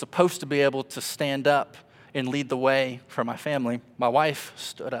pastor who was supposed to be able to stand up and lead the way for my family, my wife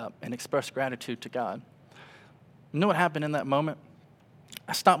stood up and expressed gratitude to God. You know what happened in that moment?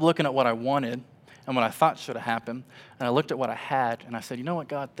 I stopped looking at what I wanted and what I thought should have happened, and I looked at what I had, and I said, you know what,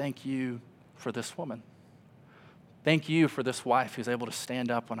 God, thank you for this woman. Thank you for this wife who's able to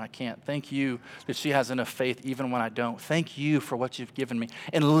stand up when I can't. Thank you that she has enough faith even when I don't. Thank you for what you've given me.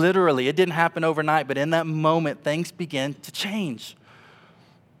 And literally, it didn't happen overnight, but in that moment, things began to change.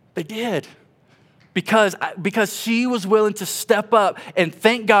 They did. Because she was willing to step up and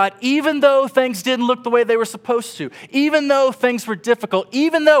thank God, even though things didn't look the way they were supposed to, even though things were difficult,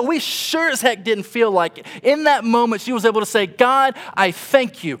 even though we sure as heck didn't feel like it. In that moment, she was able to say, God, I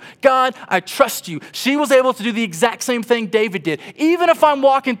thank you. God, I trust you. She was able to do the exact same thing David did. Even if I'm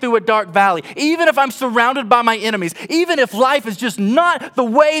walking through a dark valley, even if I'm surrounded by my enemies, even if life is just not the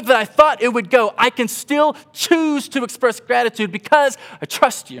way that I thought it would go, I can still choose to express gratitude because I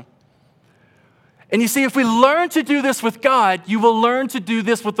trust you. And you see, if we learn to do this with God, you will learn to do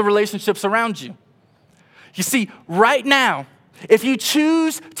this with the relationships around you. You see, right now, if you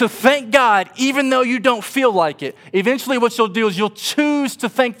choose to thank God even though you don't feel like it, eventually what you'll do is you'll choose to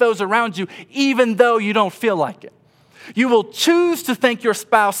thank those around you even though you don't feel like it. You will choose to thank your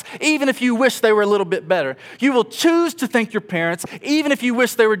spouse even if you wish they were a little bit better. You will choose to thank your parents even if you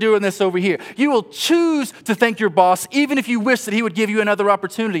wish they were doing this over here. You will choose to thank your boss even if you wish that he would give you another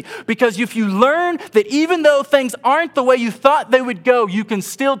opportunity. Because if you learn that even though things aren't the way you thought they would go, you can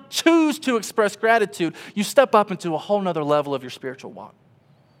still choose to express gratitude, you step up into a whole nother level of your spiritual walk.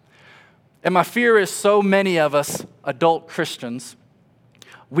 And my fear is so many of us adult Christians,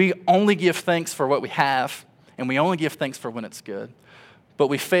 we only give thanks for what we have, and we only give thanks for when it's good. But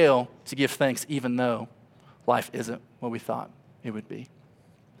we fail to give thanks even though life isn't what we thought it would be.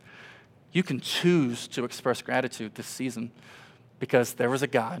 You can choose to express gratitude this season because there was a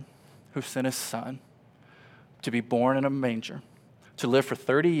God who sent his son to be born in a manger, to live for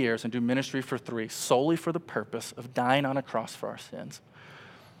 30 years and do ministry for 3, solely for the purpose of dying on a cross for our sins,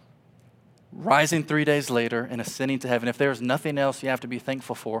 rising 3 days later and ascending to heaven. If there's nothing else you have to be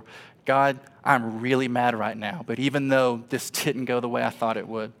thankful for, God, I'm really mad right now, but even though this didn't go the way I thought it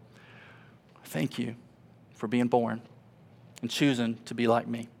would, thank you for being born and choosing to be like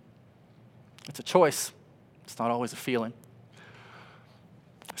me. It's a choice. It's not always a feeling.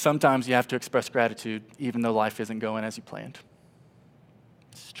 Sometimes you have to express gratitude even though life isn't going as you planned.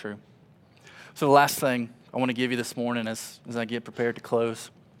 It's true. So the last thing I want to give you this morning as I get prepared to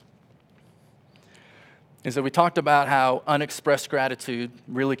close is that we talked about how unexpressed gratitude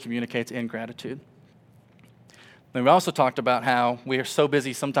really communicates ingratitude. And we also talked about how we are so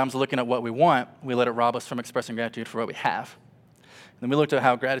busy sometimes looking at what we want, we let it rob us from expressing gratitude for what we have. And then we looked at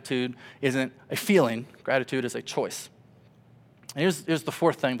how gratitude isn't a feeling, gratitude is a choice. And here's the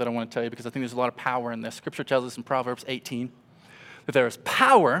fourth thing that I want to tell you, because I think there's a lot of power in this. Scripture tells us in Proverbs 18 that there is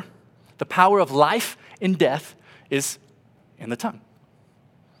power, the power of life and death is in the tongue.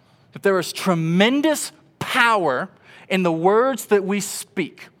 That there is tremendous power in the words that we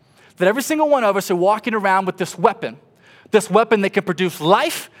speak. That every single one of us are walking around with this weapon that can produce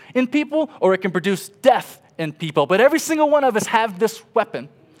life in people or it can produce death in people. But every single one of us have this weapon.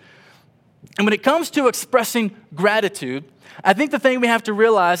 And when it comes to expressing gratitude, I think the thing we have to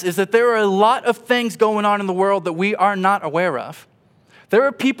realize is that there are a lot of things going on in the world that we are not aware of. There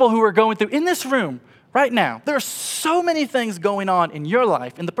are people who are going through, in this room right now, there are so many things going on in your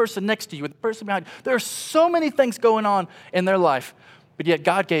life, and the person next to you, and the person behind you. There are so many things going on in their life, but yet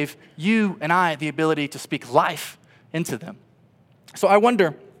God gave you and I the ability to speak life into them. So I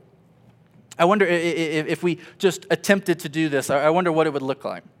wonder if we just attempted to do this, I wonder what it would look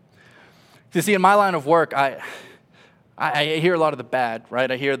like. You see, in my line of work, I hear a lot of the bad, right?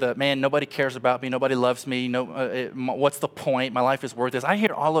 I hear the, man, nobody cares about me, nobody loves me, what's the point? My life is worthless. I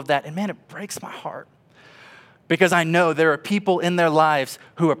hear all of that, and man, it breaks my heart. Because I know there are people in their lives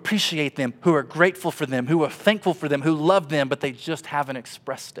who appreciate them, who are grateful for them, who are thankful for them, who love them, but they just haven't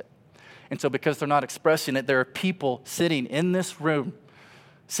expressed it. And so because they're not expressing it, there are people sitting in this room,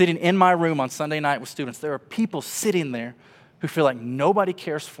 sitting in my room on Sunday night with students. There are people sitting there who feel like nobody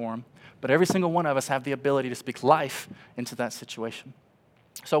cares for them, but every single one of us have the ability to speak life into that situation.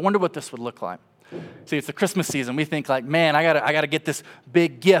 So I wonder what this would look like. See, it's the Christmas season. We think like, man, I gotta get this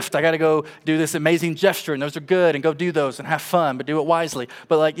big gift. I gotta go do this amazing gesture, and those are good, and go do those and have fun, but do it wisely.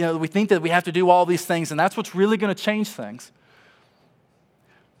 But like, we think that we have to do all these things, and that's what's really gonna change things.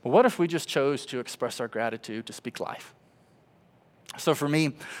 But what if we just chose to express our gratitude, to speak life? So for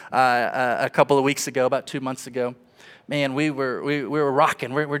me, a couple of weeks ago, about 2 months ago, man, we were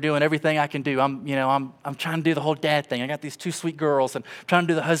rocking. We're doing everything I can do. I'm trying to do the whole dad thing. I got these 2 sweet girls, and I'm trying to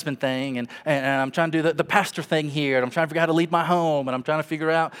do the husband thing, and I'm trying to do the pastor thing here, and I'm trying to figure out how to lead my home, and I'm trying to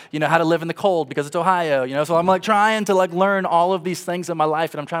figure out, how to live in the cold because it's Ohio, So I'm like trying to like learn all of these things in my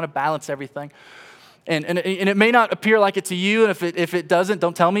life, and I'm trying to balance everything. And it may not appear like it to you, and if it doesn't,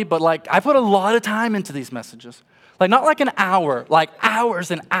 don't tell me, but like I put a lot of time into these messages. Like not like an hour, like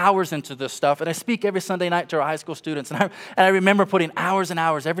hours and hours into this stuff. And I speak every Sunday night to our high school students. And I remember putting hours and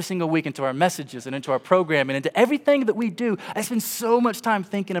hours every single week into our messages and into our program and into everything that we do. I spend so much time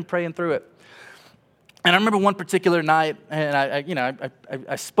thinking and praying through it. And I remember one particular night, and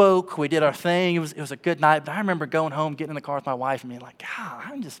I spoke. We did our thing. It was a good night. But I remember going home, getting in the car with my wife, and being like, God,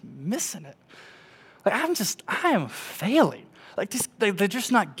 I'm just missing it. Like I am failing. Like they're just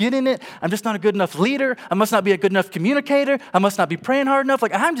not getting it. I'm just not a good enough leader. I must not be a good enough communicator. I must not be praying hard enough.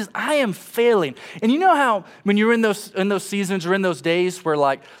 Like I am failing. And you know how when you're in those seasons or in those days where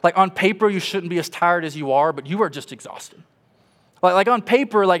like on paper you shouldn't be as tired as you are, but you are just exhausted. Like on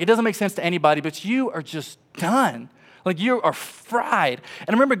paper, like it doesn't make sense to anybody, but you are just done. Like you are fried. And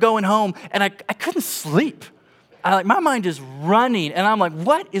I remember going home and I couldn't sleep. My mind is running, and I'm like,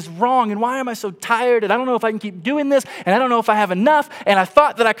 what is wrong, and why am I so tired, and I don't know if I can keep doing this, and I don't know if I have enough, and I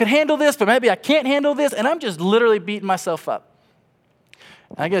thought that I could handle this, but maybe I can't handle this, and I'm just literally beating myself up.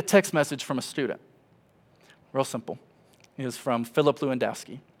 And I get a text message from a student, real simple. It was from Philip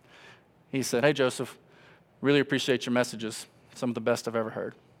Lewandowski. He said, hey, Joseph, really appreciate your messages, some of the best I've ever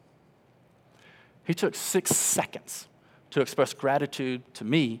heard. He took 6 seconds to express gratitude to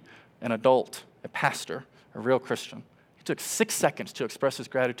me, an adult, a pastor, a real Christian. He took 6 seconds to express his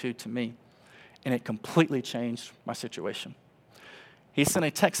gratitude to me, and it completely changed my situation. He sent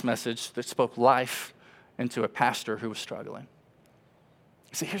a text message that spoke life into a pastor who was struggling.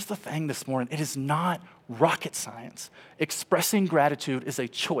 See, here's the thing this morning. It is not rocket science. Expressing gratitude is a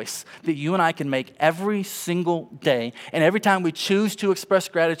choice that you and I can make every single day. And every time we choose to express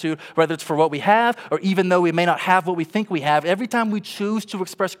gratitude, whether it's for what we have or even though we may not have what we think we have, every time we choose to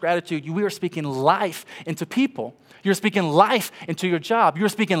express gratitude, we are speaking life into people. You're speaking life into your job. You're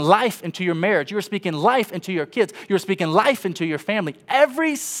speaking life into your marriage. You're speaking life into your kids. You're speaking life into your family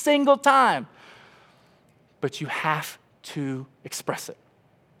every single time. But you have to express it.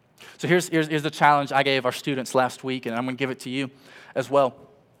 So here's the challenge I gave our students last week, and I'm going to give it to you as well.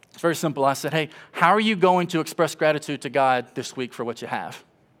 It's very simple. I said, hey, how are you going to express gratitude to God this week for what you have?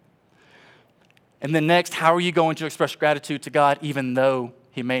 And then next, how are you going to express gratitude to God even though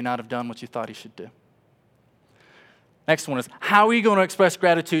he may not have done what you thought he should do? Next one is, how are you going to express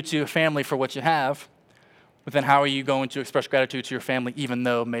gratitude to your family for what you have? But then how are you going to express gratitude to your family even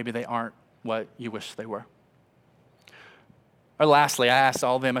though maybe they aren't what you wish they were? Or lastly, I asked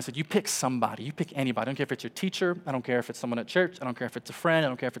all of them, I said, you pick somebody, you pick anybody. I don't care if it's your teacher, I don't care if it's someone at church, I don't care if it's a friend, I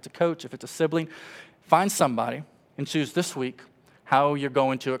don't care if it's a coach, if it's a sibling. Find somebody and choose this week how you're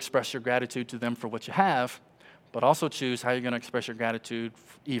going to express your gratitude to them for what you have, but also choose how you're going to express your gratitude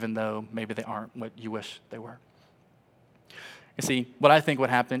even though maybe they aren't what you wish they were. You see, what I think would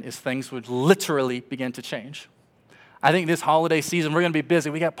happen is things would literally begin to change. I think this holiday season, we're going to be busy.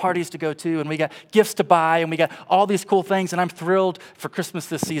 We got parties to go to, and we got gifts to buy, and we got all these cool things, and I'm thrilled for Christmas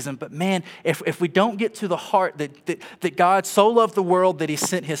this season. But man, if we don't get to the heart that God so loved the world that he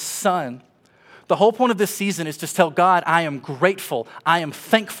sent his son, The whole point of this season is to tell God, I am grateful, I am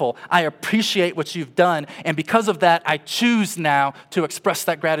thankful, I appreciate what you've done, and because of that, I choose now to express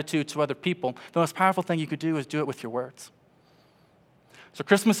that gratitude to other people. The most powerful thing you could do is do it with your words. So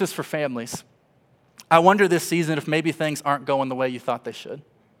Christmas is for families. I wonder this season if maybe things aren't going the way you thought they should.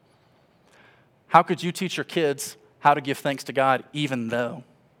 How could you teach your kids how to give thanks to God even though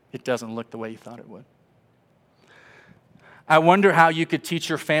it doesn't look the way you thought it would? I wonder how you could teach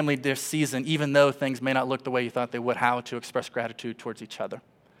your family this season, even though things may not look the way you thought they would, how to express gratitude towards each other.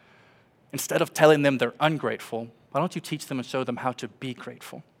 Instead of telling them they're ungrateful, why don't you teach them and show them how to be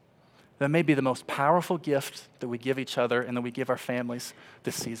grateful? That may be the most powerful gift that we give each other and that we give our families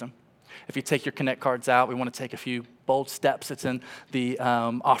this season. If you take your Connect cards out, we want to take a few bold steps. It's in the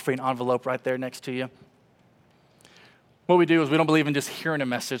offering envelope right there next to you. What we do is we don't believe in just hearing a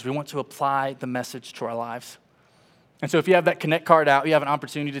message. We want to apply the message to our lives. And so if you have that Connect card out, you have an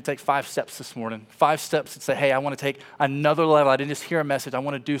opportunity to take 5 steps this morning. 5 steps that say, hey, I want to take another level. I didn't just hear a message. I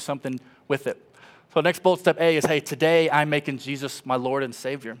want to do something with it. So next bold step A is, hey, today I'm making Jesus my Lord and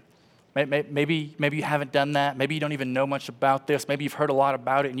Savior. Maybe you haven't done that. Maybe you don't even know much about this. Maybe you've heard a lot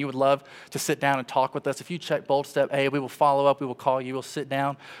about it and you would love to sit down and talk with us. If you check bold step A, we will follow up. We will call you. We'll sit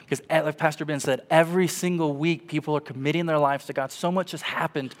down. Because like Pastor Ben said, every single week people are committing their lives to God. So much has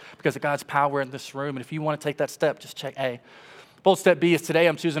happened because of God's power in this room. And if you want to take that step, just check A. Bold step B is today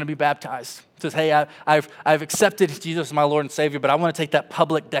I'm choosing to be baptized. It says, hey, I've accepted Jesus as my Lord and Savior, but I want to take that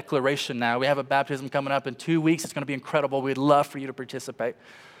public declaration now. We have a baptism coming up in 2 weeks. It's going to be incredible. We'd love for you to participate.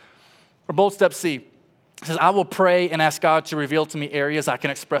 Or bold step C, it says, I will pray and ask God to reveal to me areas I can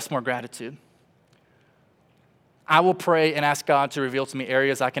express more gratitude. I will pray and ask God to reveal to me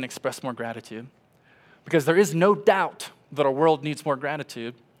areas I can express more gratitude. Because there is no doubt that our world needs more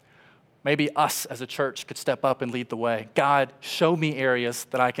gratitude. Maybe us as a church could step up and lead the way. God, show me areas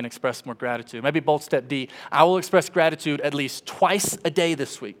that I can express more gratitude. Maybe bold step D, I will express gratitude at least twice a day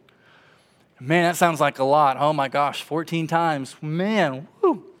this week. Man, that sounds like a lot. Oh my gosh, 14 times. Man,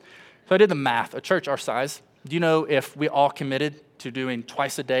 whoo. So I did the math. A church our size, do you know if we all committed to doing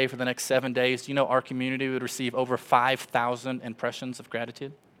twice a day for the next 7 days, do you know our community would receive over 5,000 impressions of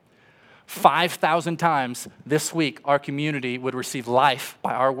gratitude? 5,000 times this week, our community would receive life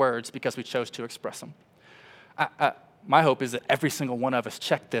by our words because we chose to express them. My hope is that every single one of us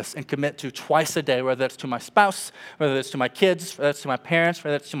check this and commit to twice a day, whether that's to my spouse, whether that's to my kids, whether that's to my parents,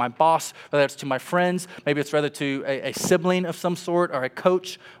 whether that's to my boss, whether that's to my friends, maybe it's rather to a sibling of some sort or a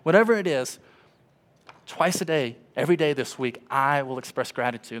coach, whatever it is, twice a day, every day this week, I will express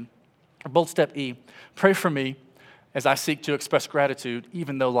gratitude. Or bold step E, pray for me as I seek to express gratitude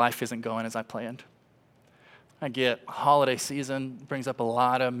even though life isn't going as I planned. I get holiday season brings up a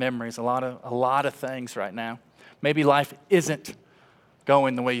lot of memories, a lot of things right now. Maybe life isn't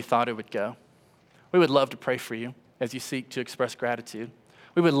going the way you thought it would go. We would love to pray for you as you seek to express gratitude.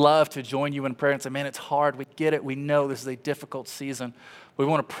 We would love to join you in prayer and say, man, it's hard. We get it. We know this is a difficult season. We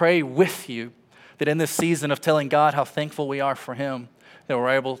want to pray with you that in this season of telling God how thankful we are for him, that we're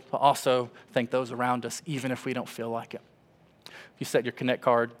able to also thank those around us, even if we don't feel like it. If you set your Connect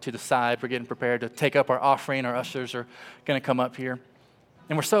card to the side, we're getting prepared to take up our offering. Our ushers are going to come up here.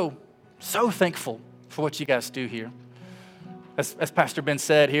 And we're so thankful for what you guys do here. As Pastor Ben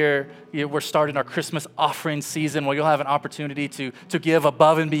said here, we're starting our Christmas offering season where you'll have an opportunity to give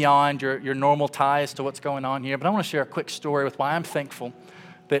above and beyond your normal ties to what's going on here. But I want to share a quick story with why I'm thankful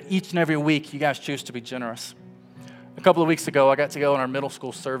that each and every week you guys choose to be generous. A couple of weeks ago, I got to go in our middle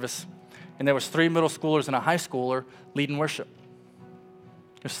school service, and there was 3 middle schoolers and a high schooler leading worship.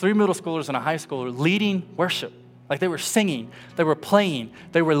 There's 3 middle schoolers and a high schooler leading worship. Like they were singing, they were playing,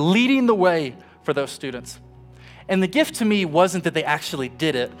 they were leading the way for those students. And the gift to me wasn't that they actually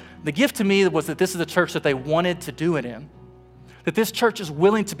did it. The gift to me was that this is a church that they wanted to do it in. That this church is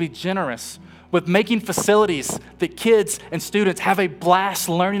willing to be generous with making facilities that kids and students have a blast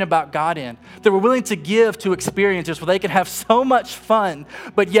learning about God in. That we're willing to give to experiences where they can have so much fun,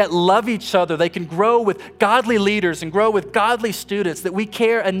 but yet love each other. They can grow with godly leaders and grow with godly students. That we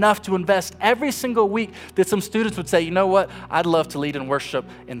care enough to invest every single week that some students would say, you know what, I'd love to lead in worship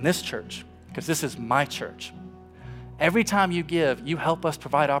in this church because this is my church. Every time you give, you help us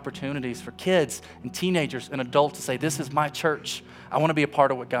provide opportunities for kids and teenagers and adults to say, this is my church. I want to be a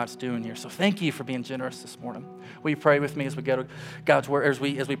part of what God's doing here. So thank you for being generous this morning. Will you pray with me as we go to God's word, as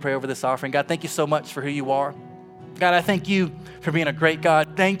we pray over this offering? God, thank you so much for who you are. God, I thank you for being a great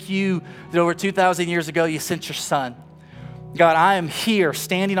God. Thank you that over 2,000 years ago, you sent your son. God, I am here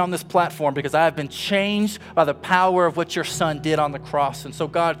standing on this platform because I have been changed by the power of what your son did on the cross. And so,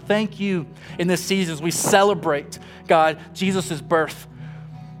 God, thank you in this season as we celebrate, God, Jesus' birth.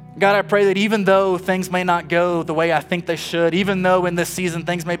 God, I pray that even though things may not go the way I think they should, even though in this season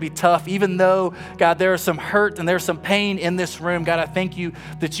things may be tough, even though, God, there is some hurt and there's some pain in this room, God, I thank you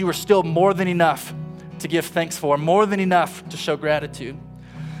that you are still more than enough to give thanks for, more than enough to show gratitude.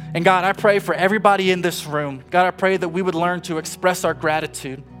 And God, I pray for everybody in this room. God, I pray that we would learn to express our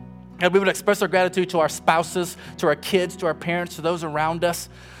gratitude. God, we would express our gratitude to our spouses, to our kids, to our parents, to those around us.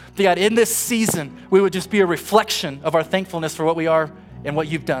 God, in this season, we would just be a reflection of our thankfulness for what we are and what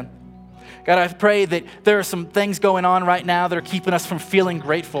you've done. God, I pray that there are some things going on right now that are keeping us from feeling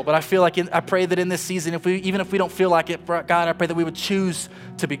grateful. But I pray that in this season, even if we don't feel like it, God, I pray that we would choose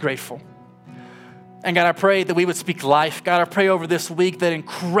to be grateful. And God, I pray that we would speak life. God, I pray over this week that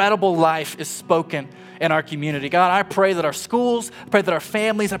incredible life is spoken in our community. God, I pray that our schools, I pray that our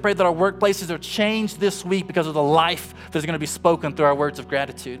families, I pray that our workplaces are changed this week because of the life that's going to be spoken through our words of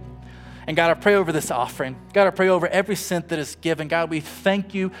gratitude. And God, I pray over this offering. God, I pray over every cent that is given. God, we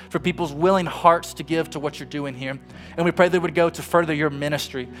thank you for people's willing hearts to give to what you're doing here. And we pray that it would go to further your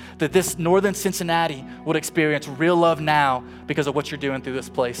ministry, that this northern Cincinnati would experience real love now because of what you're doing through this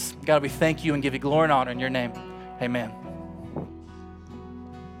place. God, we thank you and give you glory and honor in your name. Amen.